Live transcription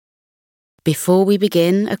Before we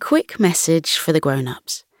begin, a quick message for the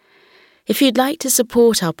grown-ups. If you'd like to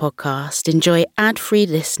support our podcast, enjoy ad-free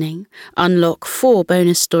listening, unlock 4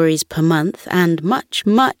 bonus stories per month, and much,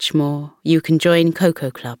 much more, you can join Coco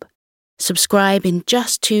Club. Subscribe in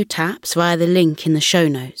just 2 taps via the link in the show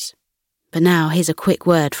notes. But now, here's a quick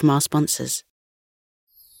word from our sponsors.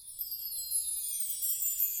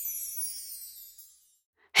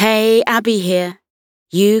 Hey, Abby here.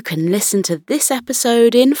 You can listen to this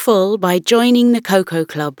episode in full by joining the Coco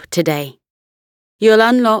Club today. You'll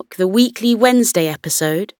unlock the weekly Wednesday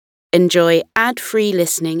episode, enjoy ad-free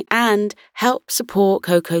listening, and help support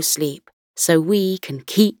Coco's sleep so we can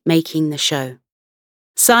keep making the show.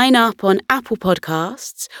 Sign up on Apple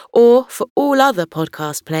Podcasts, or for all other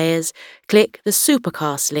podcast players, click the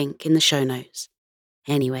Supercast link in the show notes.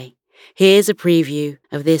 Anyway, here's a preview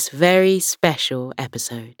of this very special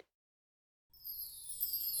episode.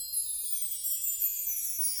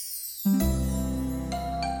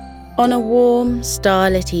 On a warm,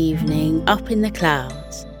 starlit evening up in the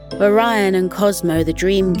clouds, Orion and Cosmo the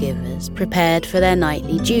Dream Givers prepared for their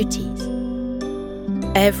nightly duties.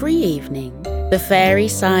 Every evening, the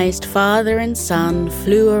fairy-sized father and son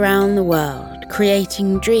flew around the world,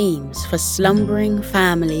 creating dreams for slumbering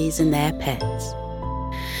families and their pets.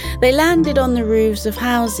 They landed on the roofs of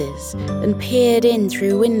houses and peered in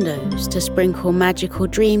through windows to sprinkle magical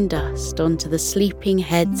dream dust onto the sleeping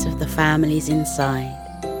heads of the families inside.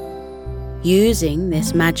 Using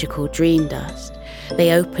this magical dream dust,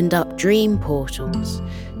 they opened up dream portals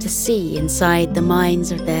to see inside the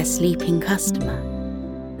minds of their sleeping customer.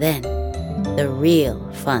 Then, the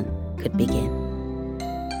real fun could begin.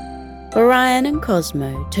 Orion and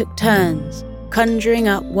Cosmo took turns conjuring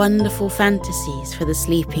up wonderful fantasies for the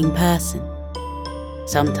sleeping person.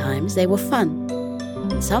 Sometimes they were fun,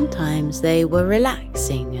 and sometimes they were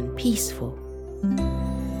relaxing and peaceful.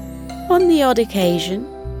 On the odd occasion,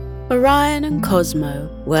 Orion and Cosmo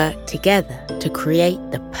worked together to create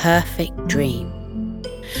the perfect dream.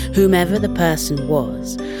 Whomever the person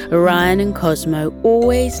was, Orion and Cosmo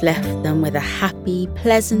always left them with a happy,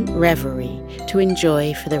 pleasant reverie to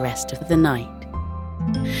enjoy for the rest of the night.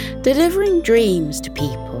 Delivering dreams to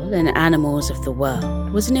people and animals of the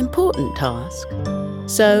world was an important task,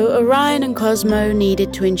 so Orion and Cosmo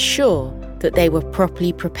needed to ensure that they were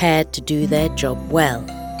properly prepared to do their job well.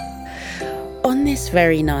 On this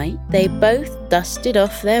very night, they both dusted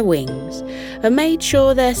off their wings and made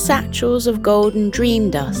sure their satchels of golden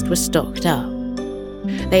dream dust were stocked up.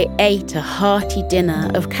 They ate a hearty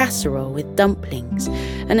dinner of casserole with dumplings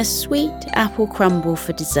and a sweet apple crumble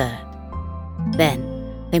for dessert. Then,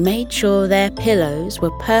 they made sure their pillows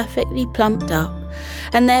were perfectly plumped up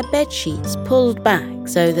and their bedsheets pulled back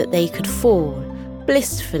so that they could fall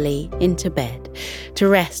blissfully into bed to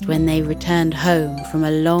rest when they returned home from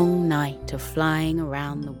a long night of flying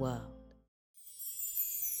around the world.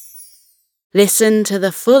 Listen to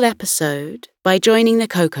the full episode by joining the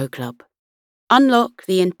Coco Club. Unlock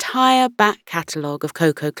the entire back catalogue of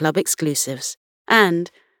Coco Club exclusives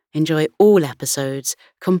and enjoy all episodes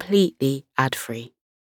completely ad-free.